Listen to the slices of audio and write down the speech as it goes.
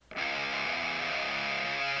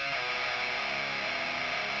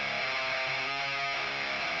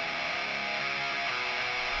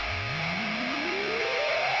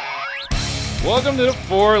Welcome to the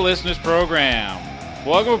For Listeners program.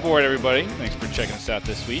 Welcome aboard, everybody. Thanks for checking us out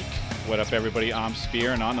this week. What up, everybody? I'm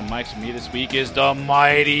Spear, and on the mics with me this week is the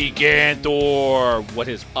mighty Ganthor. What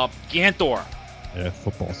is up, Ganthor? Yeah,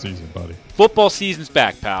 football season, buddy. Football season's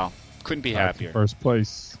back, pal. Couldn't be happier. First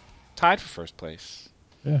place. Tied for first place.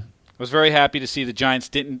 Yeah. I was very happy to see the Giants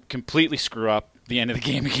didn't completely screw up the end of the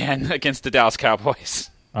game again against the Dallas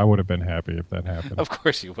Cowboys. I would have been happy if that happened. Of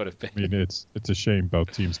course you would have been. I mean, it's a shame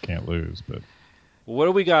both teams can't lose, but... What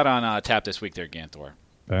do we got on tap this week there, Ganthor?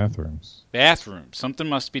 Bathrooms. Bathrooms. Something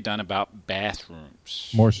must be done about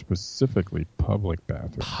bathrooms. More specifically, public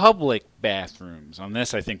bathrooms. Public bathrooms. On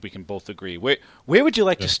this, I think we can both agree. Where would you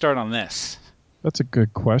like to start on this? That's a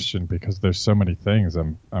good question because there's so many things.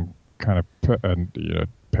 I'm kind of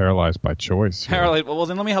paralyzed by choice here. Paralyzed. Well,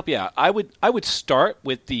 then let me help you out. I would start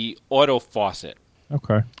with the auto faucet.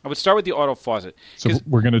 Okay. I would start with the auto faucet. So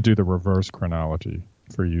we're going to do the reverse chronology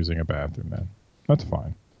for using a bathroom then. That's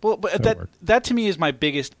fine. Well, but that to me is my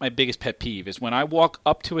biggest pet peeve is when I walk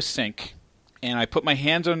up to a sink and I put my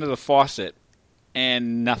hands under the faucet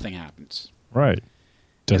and nothing happens. Right.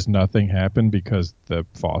 Does nothing happen because the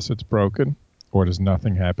faucet's broken, or does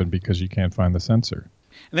nothing happen because you can't find the sensor?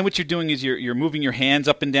 And then what you're doing is you're moving your hands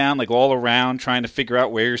up and down, like all around, trying to figure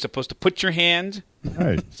out where you're supposed to put your hand,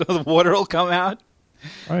 right? So the water will come out.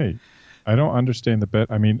 Right. I don't understand the bet.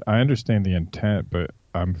 I mean, I understand the intent, but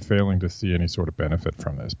I'm failing to see any sort of benefit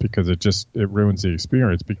from this because it ruins the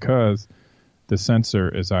experience because the sensor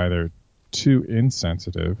is either too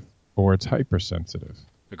insensitive or it's hypersensitive.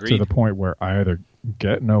 Agreed. To the point where I either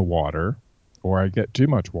get no water or I get too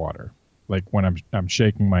much water. Like when I'm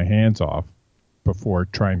shaking my hands off before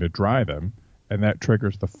trying to dry them, and that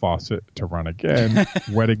triggers the faucet to run again,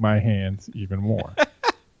 wetting my hands even more.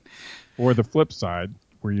 Or the flip side,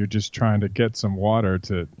 where you're just trying to get some water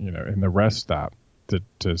to, in the rest stop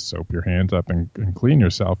to soap your hands up and clean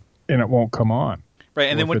yourself, and it won't come on. Right,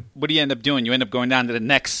 and then what do you end up doing? You end up going down to the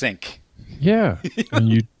next sink. Yeah,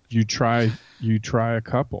 and you try a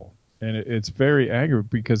couple, and it's very aggravating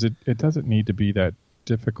because it doesn't need to be that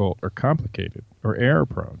difficult or complicated or error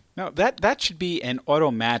prone. No, that should be an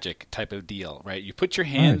auto magic type of deal, right? You put your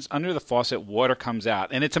hands under the faucet, water comes out,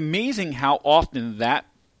 and it's amazing how often that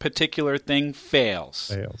particular thing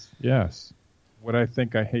fails. Yes. What I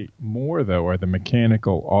think I hate more, though, are the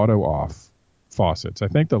mechanical auto-off faucets. I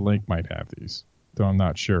think the Link might have these, though I'm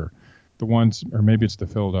not sure. The ones, or maybe it's the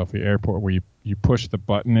Philadelphia airport, where you push the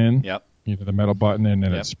button in, yep. The metal button in,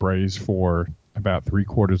 and it sprays for about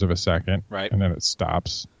 3/4 of a second, right, and then it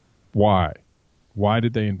stops. Why? Why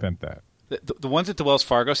did they invent that? The ones at the Wells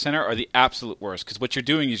Fargo Center are the absolute worst because what you're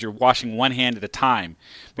doing is you're washing one hand at a time.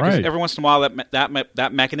 Because every once in a while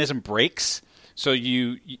that mechanism breaks, so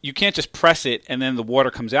you can't just press it and then the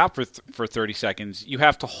water comes out for 30 seconds. You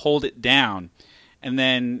have to hold it down, and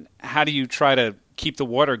then how do you try to keep the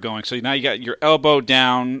water going? So now you got your elbow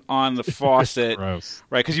down on the faucet, Gross.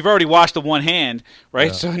 Right? Because you've already washed the one hand,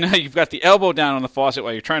 right? Yeah. So now you've got the elbow down on the faucet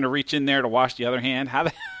while you're trying to reach in there to wash the other hand. How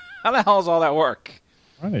the hell does all that work?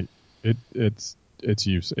 Right. It's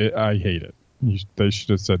use. I hate it. They should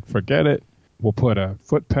have said, forget it. We'll put a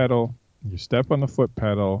foot pedal. You step on the foot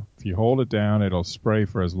pedal. If you hold it down, it'll spray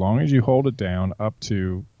for as long as you hold it down up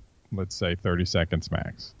to, let's say, 30 seconds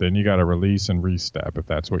max. Then you got to release and re-step if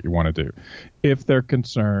that's what you want to do. If they're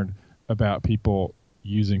concerned about people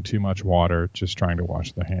using too much water just trying to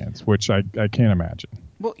wash their hands, which I can't imagine.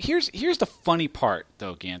 Well, here's the funny part,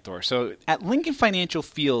 though, Ganthor. So at Lincoln Financial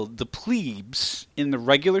Field, the plebes in the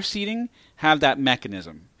regular seating have that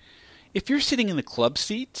mechanism. If you're sitting in the club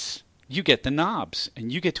seats, you get the knobs,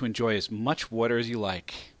 and you get to enjoy as much water as you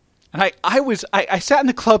like. And I sat in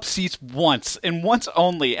the club seats once, and once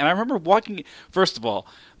only, and I remember walking. First of all,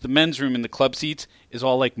 the men's room in the club seats is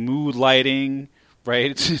all like mood lighting,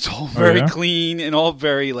 right? It's all very clean and all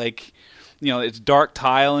very it's dark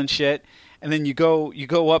tile and shit. And then you go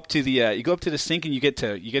up to the sink and you get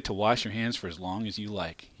to wash your hands for as long as you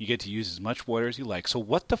like. You get to use as much water as you like. So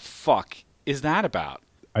what the fuck is that about?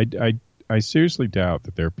 I seriously doubt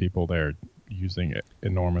that there are people there using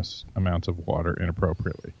enormous amounts of water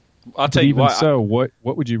inappropriately. I'll tell you what. So what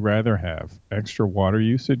would you rather have? Extra water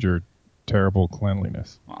usage or terrible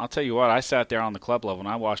cleanliness? Well, I'll tell you what. I sat there on the club level and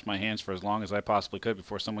I washed my hands for as long as I possibly could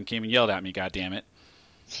before someone came and yelled at me. God damn it!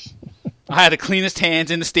 I had the cleanest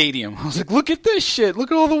hands in the stadium. I was like, look at this shit.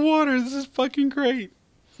 Look at all the water. This is fucking great.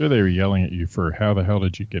 Sure, they were yelling at you for how the hell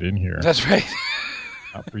did you get in here? That's right.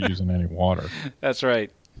 Not for using any water. That's right.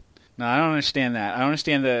 No, I don't understand that. I don't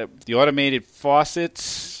understand the automated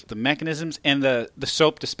faucets, the mechanisms, and the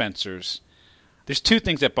soap dispensers. There's two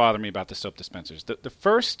things that bother me about the soap dispensers. The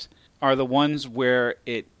first are the ones where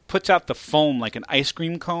it puts out the foam like an ice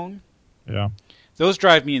cream cone. Yeah. Those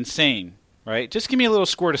drive me insane, right? Just give me a little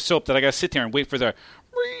squirt of soap that I got to sit there and wait for the...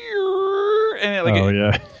 And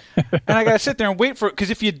yeah. and I got to sit there and wait for it,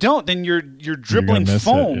 because if you don't, then you're dribbling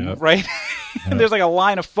foam, right? And there's like a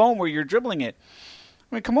line of foam where you're dribbling it.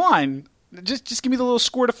 I mean, come on. Just give me the little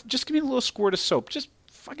squirt of soap. Just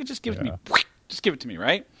fucking just give it to me. Just give it to me,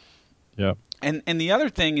 right? Yep. And the other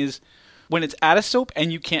thing is when it's out of soap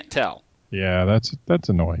and you can't tell. Yeah, that's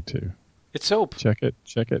annoying too. It's soap. Check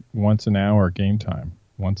it once an hour game time.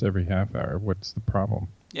 Once every half hour. What's the problem?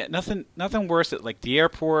 Yeah, nothing worse at like the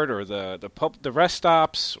airport or the rest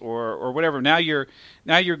stops or whatever. Now you're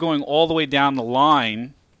going all the way down the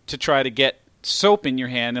line to try to get soap in your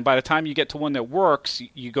hand, and by the time you get to one that works,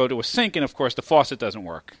 you go to a sink, and of course the faucet doesn't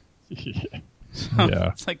work. Yeah.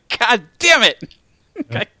 It's like, God damn it!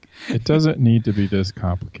 It doesn't need to be this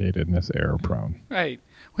complicated and this error prone. Right.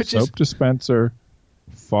 Soap dispenser,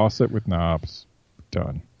 faucet with knobs,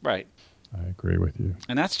 done. Right. I agree with you.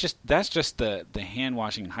 And that's just the hand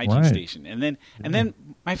washing and hygiene station. And then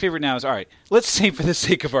my favorite now is, all right, let's say for the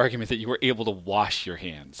sake of argument that you were able to wash your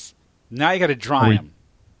hands. Now you got to dry them.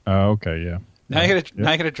 Oh, okay, yeah. Now you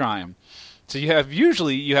got to dry them. So you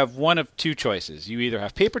have one of two choices. You either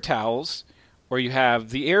have paper towels or you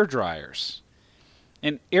have the air dryers.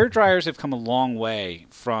 And air dryers have come a long way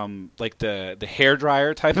from like the hair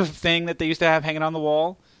dryer type of thing that they used to have hanging on the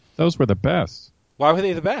wall. Those were the best. Why were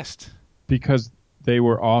they the best? Because they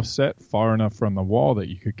were offset far enough from the wall that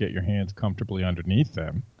you could get your hands comfortably underneath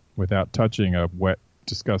them without touching a wet,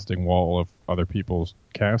 disgusting wall of other people's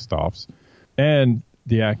cast-offs. And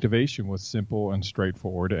the activation was simple and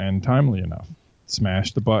straightforward and timely enough.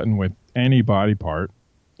 Smash the button with any body part,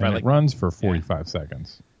 and it runs for 45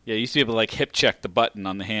 seconds. Yeah, you used to be able to like hip check the button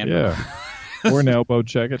on the handle. Yeah, or an elbow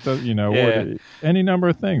check. It does, or any number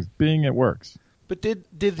of things. It works. But did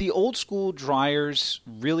the old school dryers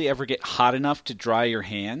really ever get hot enough to dry your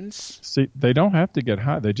hands? See, they don't have to get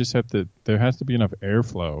hot. They just have to. There has to be enough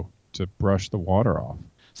airflow to brush the water off.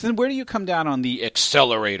 So then, where do you come down on the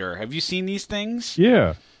accelerator? Have you seen these things?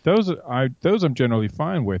 Yeah, those I'm generally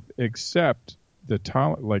fine with, except it's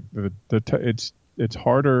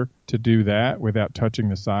harder to do that without touching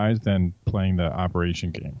the sides than playing the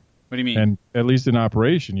operation game. What do you mean? And at least in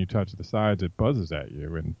operation, you touch the sides, it buzzes at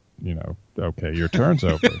you, and okay, your turn's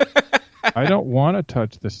over. I don't want to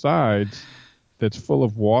touch the sides that's full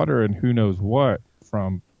of water and who knows what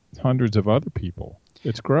from hundreds of other people.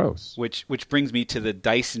 It's gross. Which brings me to the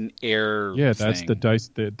Dyson Air. Yeah, that's the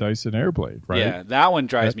Dyson Airblade, right? Yeah, that one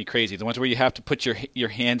drives me crazy. The ones where you have to put your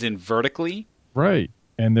hands in vertically. Right,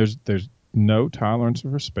 and there's no tolerance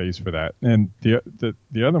for space for that. And the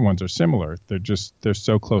other ones are similar. They're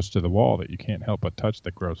so close to the wall that you can't help but touch the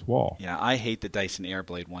gross wall. Yeah, I hate the Dyson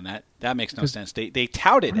Airblade one. That makes no sense. They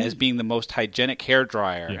tout it as being the most hygienic hair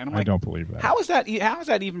dryer. Yeah, and I'm like, I don't believe that. How is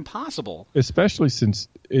that even possible? Especially since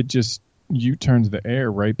it just U-turns the air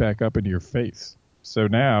right back up into your face. So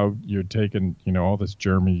now you're taking, all this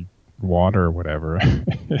germy water or whatever,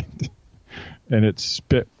 and it's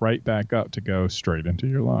spit right back up to go straight into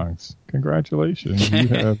your lungs. Congratulations, you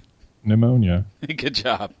have pneumonia. Good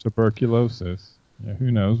job. Tuberculosis. Yeah, who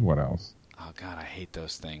knows what else? Oh God, I hate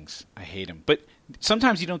those things. I hate them. But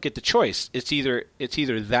sometimes you don't get the choice. It's either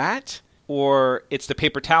that or it's the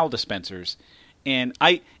paper towel dispensers. And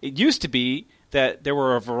it used to be that there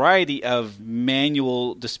were a variety of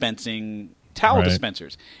manual dispensing towel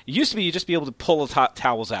dispensers. It used to be you'd just be able to pull the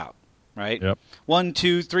towels out, right? Yep. 1,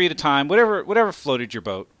 2, 3 at a time, whatever floated your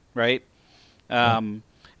boat, right? And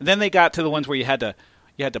then they got to the ones where you had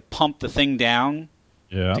to pump the thing down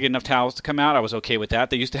to get enough towels to come out. I was okay with that.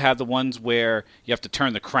 They used to have the ones where you have to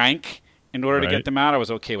turn the crank in order to get them out. I was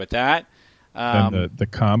okay with that. And the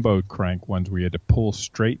combo crank ones where you had to pull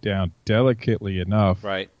straight down delicately enough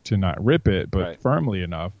to not rip it, but firmly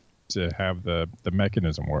enough to have the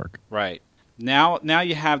mechanism work. Right. Now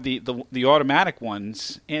you have the automatic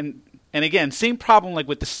ones, and again, same problem like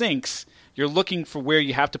with the sinks. You're looking for where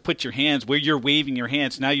you have to put your hands, where you're waving your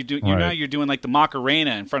hands. Now you're doing like the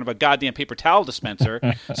Macarena in front of a goddamn paper towel dispenser,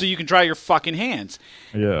 so you can dry your fucking hands.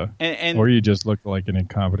 Yeah. Or you just look like an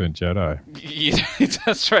incompetent Jedi.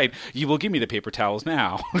 That's right. You will give me the paper towels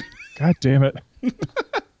now. God damn it.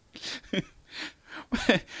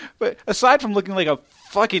 But aside from looking like a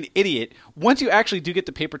fucking idiot, once you actually do get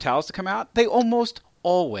the paper towels to come out, they almost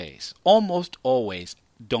always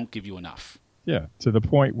don't give you enough. Yeah, to the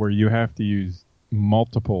point where you have to use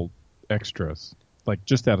multiple extras, like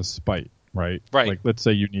just out of spite, right? Right. Like, let's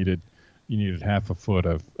say you needed half a foot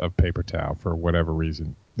of paper towel for whatever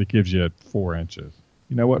reason. That gives you 4 inches.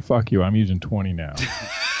 You know what? Fuck you. I'm using 20 now.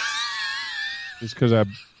 Just because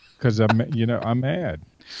Because I'm mad.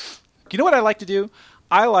 You know what I like to do?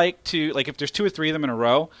 I like to, like, if there's 2 or 3 of them in a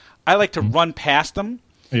row, I like to run past them.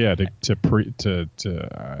 Yeah, to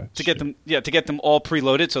get them, to get them all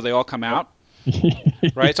preloaded so they all come out.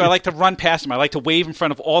 Right, so I like to run past them. I like to wave in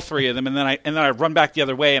front of all 3 of them, and then I run back the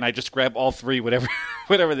other way, and I just grab all 3,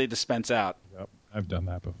 whatever they dispense out. Yep, I've done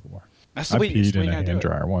that before. That's the way I peed you in a hand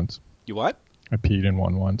dryer once. You what? I peed in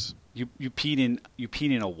one once. You peed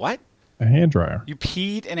in a what? A hand dryer. You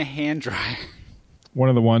peed in a hand dryer. One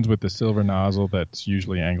of the ones with the silver nozzle that's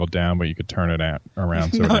usually angled down, but you could turn it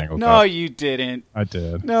around so it angled up. No, you didn't. I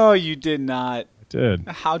did. No, you did not. I did.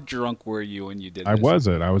 How drunk were you when you did this? I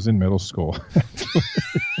wasn't. I was in middle school.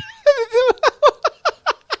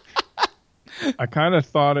 I kind of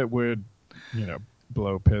thought it would,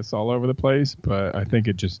 blow piss all over the place, but I think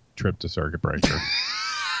it just tripped a circuit breaker.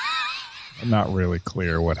 I'm not really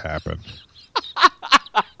clear what happened.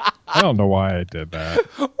 I don't know why I did that.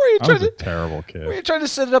 I was a terrible kid. Were you trying to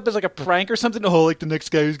set it up as like a prank or something? Oh, like the next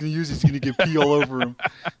guy who's going to use it's going to get pee all over him.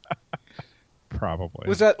 Probably.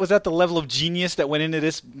 Was that the level of genius that went into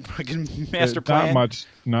this fucking master plan?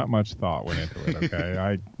 Not much thought went into it, okay?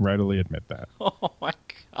 I readily admit that. Oh, my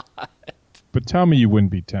God. But tell me you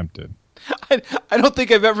wouldn't be tempted. I don't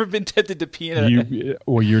think I've ever been tempted to pee in it.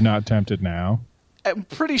 Well, you're not tempted now? I'm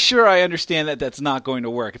pretty sure I understand that that's not going to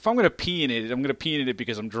work. If I'm going to pee in it, I'm going to pee in it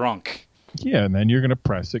because I'm drunk. Yeah, and then you're going to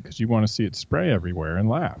press it because you want to see it spray everywhere and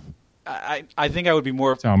laugh. I think I would be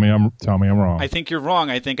more... Tell me I'm wrong. I think you're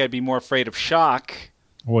wrong. I think I'd be more afraid of shock.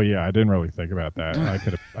 Well, yeah, I didn't really think about that.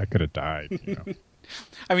 I could have died,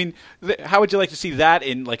 I mean, how would you like to see that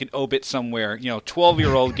in like an obit somewhere?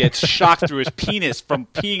 12-year-old gets shocked through his penis from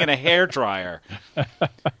peeing in a hairdryer.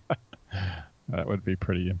 That would be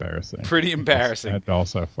pretty embarrassing. Pretty embarrassing. And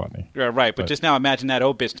also funny. Yeah, right, but just now imagine that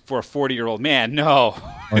obit for a 40-year-old man. No.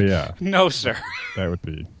 Oh, yeah. No, sir. That would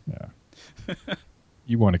be, yeah.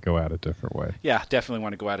 You want to go out a different way. Yeah, definitely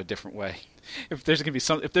want to go out a different way. If there's going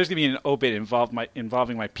to be an obit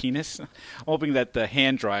involving my penis, I'm hoping that the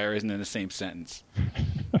hand dryer isn't in the same sentence.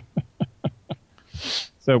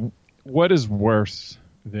 So, what is worse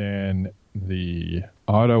than the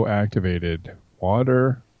auto-activated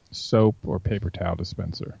water, soap, or paper towel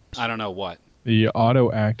dispenser? I don't know what. The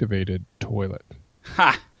auto-activated toilet.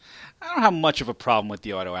 Ha! I don't have much of a problem with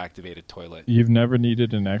the auto-activated toilet. You've never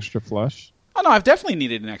needed an extra flush? Oh, no, I've definitely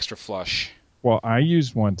needed an extra flush. Well, I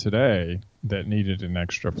used one today that needed an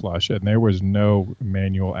extra flush, and there was no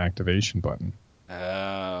manual activation button.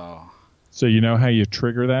 Oh. So you know how you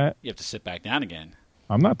trigger that? You have to sit back down again.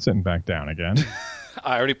 I'm not sitting back down again.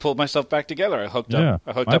 I already pulled myself back together. I hooked up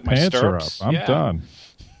my pants stirrups. are up. I'm done.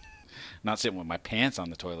 Not sitting with my pants on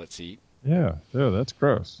the toilet seat. Yeah, that's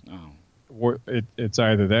gross. Oh. Or it's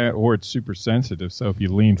either that or it's super sensitive. So if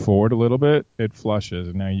you lean forward a little bit, it flushes,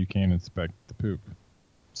 and now you can't inspect the poop.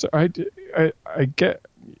 So I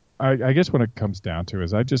guess what it comes down to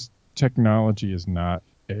is technology is not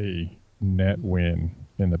a net win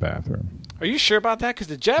in the bathroom. Are you sure about that? Because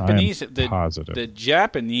the Japanese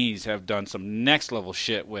have done some next level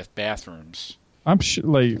shit with bathrooms. I'm sure,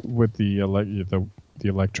 like with the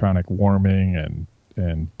electronic warming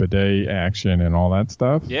and bidet action and all that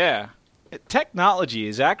stuff. Yeah. Technology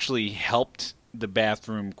has actually helped the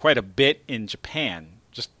bathroom quite a bit in Japan,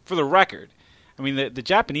 just for the record. I mean, the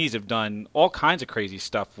Japanese have done all kinds of crazy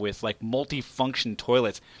stuff with, like, multi-function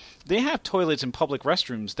toilets. They have toilets in public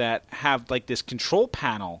restrooms that have, like, this control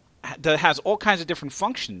panel that has all kinds of different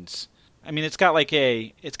functions. I mean, it's got like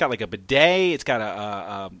a bidet. It's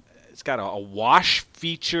got a wash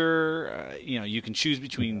feature. You can choose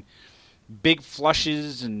between big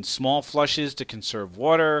flushes and small flushes to conserve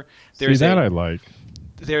water. I like.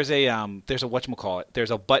 There's a whatchamacallit.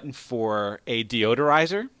 There's a button for a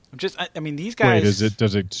deodorizer. These guys. Wait,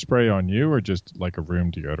 does it spray on you or just like a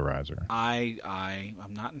room deodorizer? I'm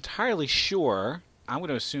not entirely sure. I'm going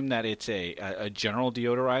to assume that it's a general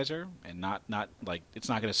deodorizer and not like it's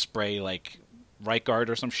not going to spray like Right Guard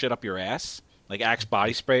or some shit up your ass, like Axe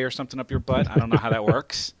body spray or something up your butt. I don't know how that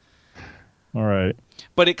works. All right.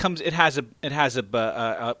 But it has a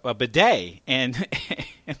bidet, and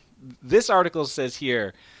this article says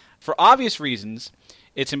here, for obvious reasons,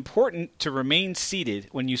 it's important to remain seated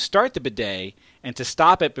when you start the bidet and to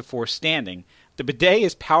stop it before standing. The bidet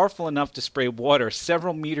is powerful enough to spray water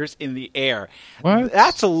several meters in the air. What?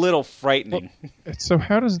 That's a little frightening. Well, so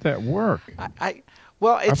how does that work?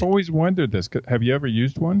 I've always wondered this. Have you ever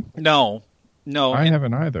used one? No, I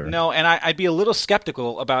haven't either. No, and I'd be a little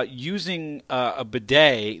skeptical about using a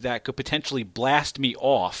bidet that could potentially blast me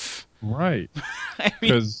off. Right.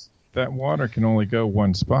 Because that water can only go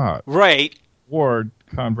one spot. Right. Or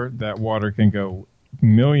convert that water can go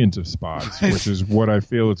millions of spots, which is what I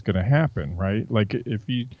feel is going to happen, right? Like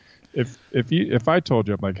if I told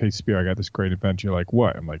you, I'm like, hey, Spear, I got this great invention. You're like,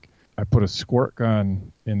 what? I'm like, I put a squirt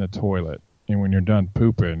gun in the toilet, and when you're done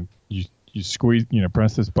pooping, you squeeze,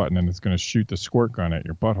 press this button, and it's going to shoot the squirt gun at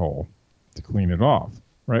your butthole to clean it off,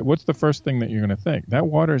 right? What's the first thing that you're going to think? That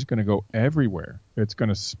water is going to go everywhere. It's going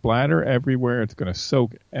to splatter everywhere. It's going to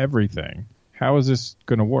soak everything. How is this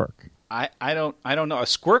going to work? I don't know. A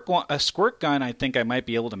squirt gun, I think I might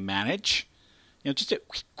be able to manage. Just a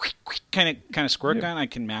kind of squirt gun I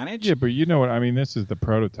can manage. Yeah, but you know what I mean. This is the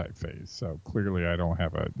prototype phase, so clearly I don't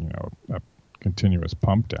have a continuous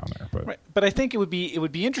pump down there. But right. But I think it would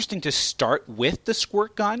be interesting to start with the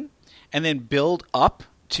squirt gun and then build up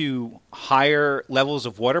to higher levels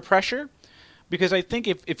of water pressure. Because I think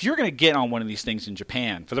if you're going to get on one of these things in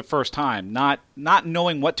Japan for the first time, not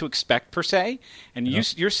knowing what to expect per se, and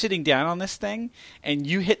you're sitting down on this thing, and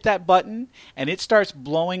you hit that button, and it starts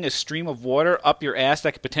blowing a stream of water up your ass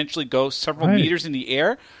that could potentially go several meters in the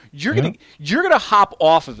air, you're gonna hop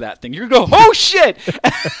off of that thing. You're gonna go, oh shit!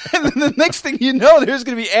 And then the next thing you know, there's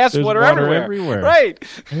gonna be there's water everywhere. Right?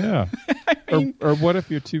 Yeah. I mean, or what if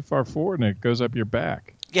you're too far forward and it goes up your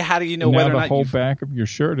back? Yeah, how do you know whether or not the whole back of your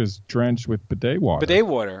shirt is drenched with bidet water? Bidet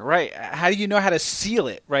water, right? How do you know how to seal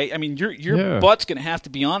it, right? I mean, your butt's going to have to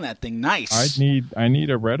be on that thing nice. I need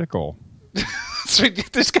a reticle. So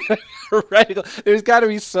there's got to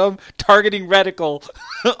be some targeting reticle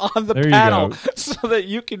on the panel so that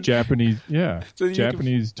you can Japanese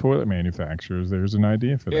toilet manufacturers. There's an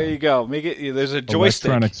idea for that. There you go. Make it. There's a joystick,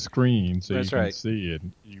 electronic screen, so you can see it.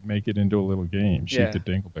 You make it into a little game. Shoot the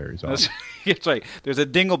dingleberries off. That's right. There's a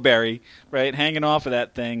dingleberry hanging off of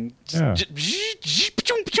that thing. Yeah.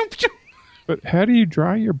 But how do you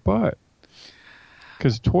dry your butt?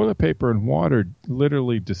 Because toilet paper and water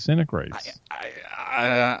literally disintegrates.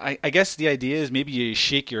 I guess the idea is maybe you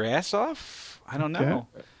shake your ass off. I don't know.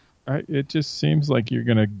 It just seems like you're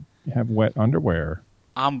going to have wet underwear.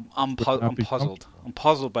 I'm puzzled. I'm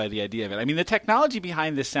puzzled by the idea of it. I mean, the technology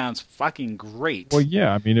behind this sounds fucking great. Well,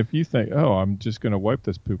 yeah. I mean, if you think, I'm just going to wipe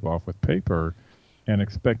this poop off with paper and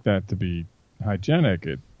expect that to be hygienic,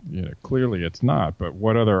 clearly it's not. But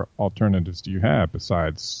what other alternatives do you have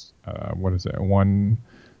besides what is it? One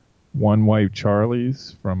wipe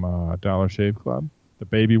Charlie's from Dollar Shave Club, the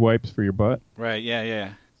baby wipes for your butt. Right.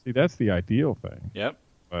 Yeah. See, that's the ideal thing. Yep.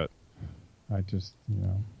 But I just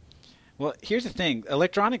Well, here's the thing.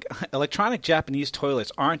 Electronic Japanese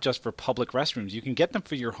toilets aren't just for public restrooms. You can get them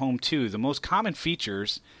for your home, too. The most common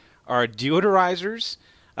features are deodorizers,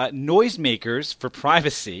 noisemakers for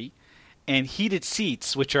privacy, and heated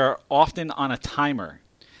seats, which are often on a timer.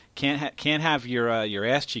 Can't have your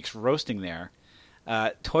ass cheeks roasting there.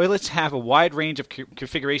 Toilets have a wide range of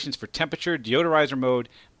configurations for temperature, deodorizer mode,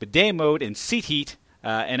 bidet mode, and seat heat.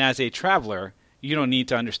 And as a traveler, you don't need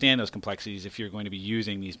to understand those complexities if you're going to be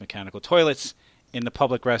using these mechanical toilets in the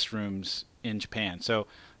public restrooms in Japan. So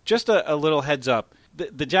just a little heads up.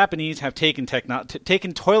 The Japanese have taken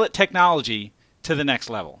toilet technology to the next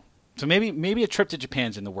level. So maybe a trip to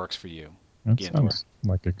Japan's in the works for you. That sounds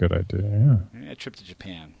like a good idea, yeah. A trip to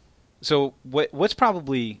Japan. So what's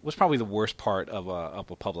probably the worst part of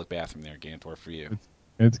a public bathroom there, Ganthor, for you?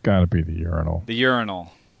 It's got to be the urinal. The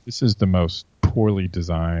urinal. This is the most poorly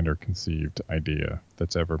designed or conceived idea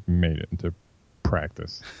that's ever made it into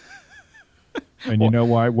practice. And you know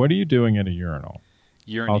why? What are you doing at a urinal?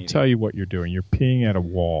 Urinating. I'll tell you what you're doing. You're peeing at a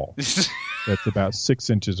wall that's about 6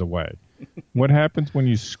 inches away. What happens when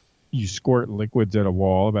you squirt liquids at a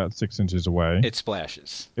wall about 6 inches away? It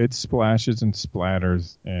splashes. It splashes and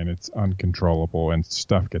splatters, and it's uncontrollable, and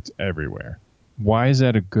stuff gets everywhere. Why is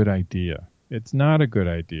that a good idea? It's not a good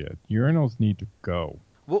idea. Urinals need to go.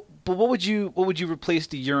 Well, but what would you replace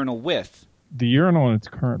the urinal with? The urinal in its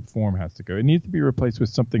current form has to go. It needs to be replaced with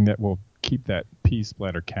something that will keep that pee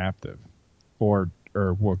splatter captive, or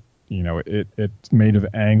it's made of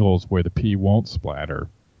angles where the pee won't splatter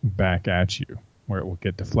back at you, where it will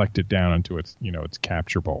get deflected down into its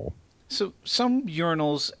capture bowl. So some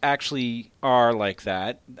urinals actually are like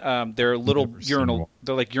that. They're little urinal.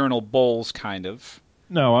 They're like urinal bowls, kind of.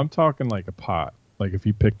 No, I'm talking like a pot. Like if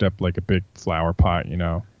you picked up like a big flower pot,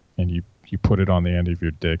 and you put it on the end of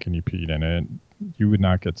your dick and you peed in it, you would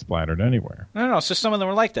not get splattered anywhere. No. So some of them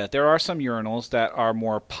are like that. There are some urinals that are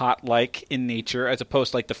more pot-like in nature, as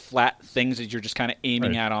opposed to like the flat things that you're just kind of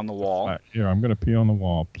aiming at on the wall. I'm going to pee on the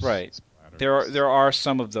wall. Right. There are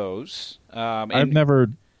some of those. I've never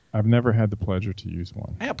had the pleasure to use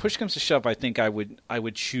one. Yeah, push comes to shove, I think I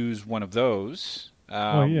would choose one of those.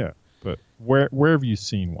 Yeah. But where have you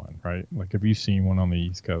seen one, right? Like, have you seen one on the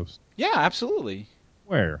East Coast? Yeah, absolutely.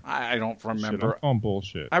 Where? I don't remember. Shit, I'm calling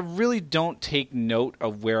bullshit. I really don't take note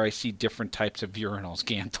of where I see different types of urinals,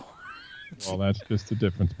 Ganthor. Well, that's just the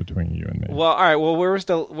difference between you and me. Well, all right. Well,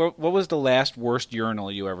 what was the last worst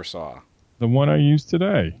urinal you ever saw? The one I used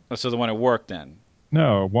today. Oh, so the one at work then?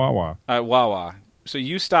 No, Wawa. At Wawa. So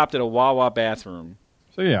you stopped at a Wawa bathroom.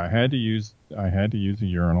 So yeah, I had to use a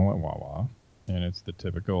urinal at Wawa, and it's the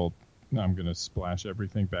typical I'm going to splash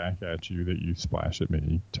everything back at you that you splash at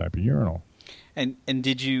me type of urinal. And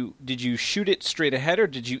did you shoot it straight ahead, or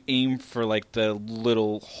did you aim for like the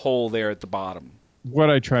little hole there at the bottom? What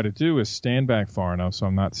I try to do is stand back far enough so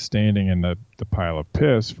I'm not standing in the pile of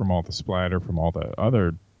piss from all the splatter from all the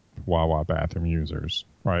other Wawa bathroom users,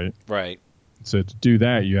 right? Right. So to do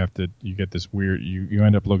that, you get this weird, you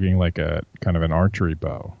end up looking like a kind of an archery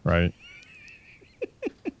bow, right?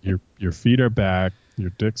 Your feet are back,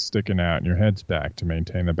 your dick's sticking out, and your head's back to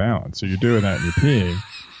maintain the balance. So you're doing that and you're peeing,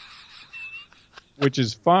 which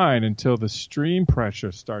is fine until the stream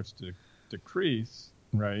pressure starts to decrease,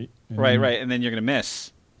 right? And right. And then you're going to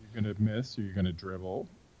miss. You're going to miss, or you're going to dribble.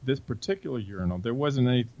 This particular urinal, there wasn't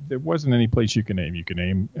any place you can aim. You can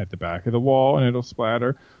aim at the back of the wall and it'll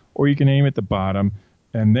splatter, or you can aim at the bottom,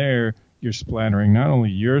 and there you're splattering not only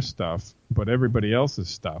your stuff but everybody else's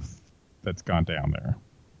stuff that's gone down there,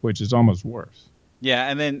 which is almost worse. Yeah,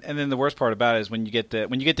 and then the worst part about it is when you get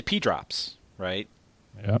the pee drops, right?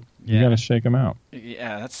 Yep. You got to shake them out.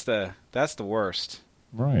 Yeah, that's the worst.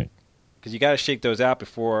 Right. Because you got to shake those out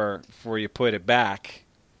before you put it back.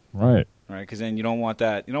 Right. Right, because then you don't want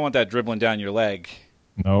that dribbling down your leg.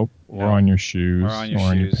 Nope. Or on your shoes. Or on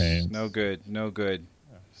your pants. No good.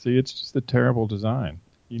 See, it's just a terrible design.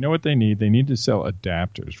 You know what they need? They need to sell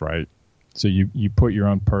adapters, right? So you put your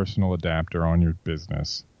own personal adapter on your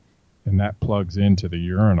business, and that plugs into the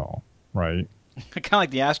urinal, right? Kind of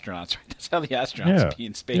like the astronauts, right? That's how the astronauts pee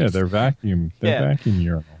in space. Yeah, they're vacuum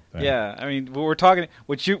urinal thing. Yeah, I mean, we're talking.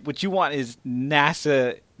 What you want is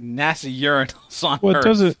NASA urinals on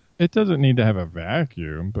Earth. It doesn't need to have a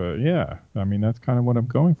vacuum, but yeah, I mean that's kind of what I'm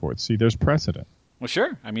going for. See, there's precedent. Well,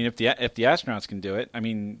 sure. I mean, if the astronauts can do it, I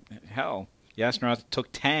mean, hell, the astronauts took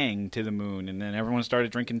Tang to the moon, and then everyone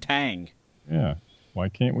started drinking Tang. Yeah, why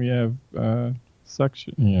can't we have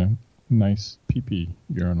suction? Yeah, nice pee-pee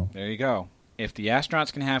urinal. There you go. If the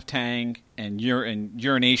astronauts can have Tang and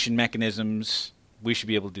urination mechanisms, we should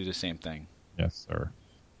be able to do the same thing. Yes, sir.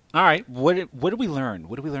 All right. What did we learn?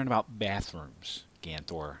 What did we learn about bathrooms,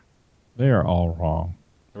 Ganthor? They are all wrong.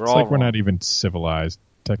 We're not even civilized,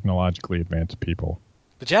 technologically advanced people.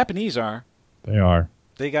 The Japanese are. They are.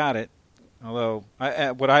 They got it. Although,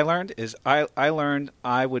 what I learned is I learned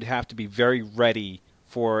I would have to be very ready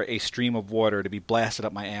for a stream of water to be blasted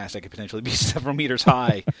up my ass that could potentially be several meters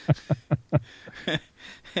high.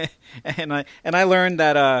 and I learned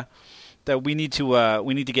that we need to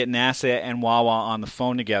get NASA and Wawa on the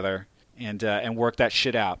phone together and work that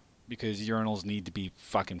shit out, because urinals need to be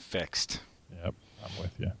fucking fixed. Yep, I'm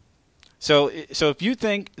with you. So if you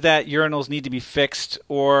think that urinals need to be fixed,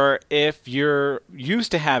 or if you're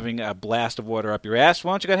used to having a blast of water up your ass,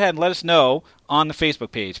 why don't you go ahead and let us know on the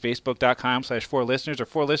Facebook page, facebook.com/4listeners or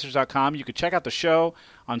 4listeners.com. You can check out the show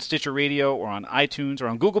on Stitcher Radio or on iTunes or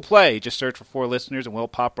on Google Play. Just search for 4listeners and we'll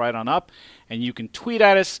pop right on up. And you can tweet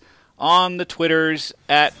at us on the Twitters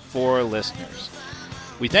at 4listeners.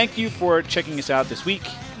 We thank you for checking us out this week,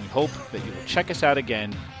 and we hope that you will check us out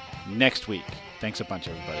again next week. Thanks a bunch,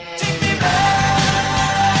 everybody.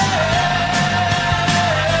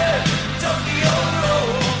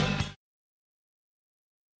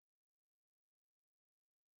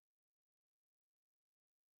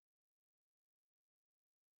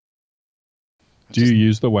 Do you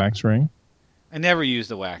use the wax ring? I never use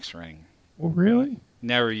the wax ring. Well, really?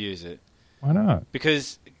 Never use it. Why not?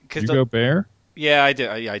 Because you go bare? Yeah, I do.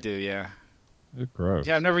 I do. Yeah. It's gross.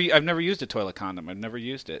 Yeah, I've never used a toilet condom. I've never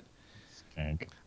used it. Skank.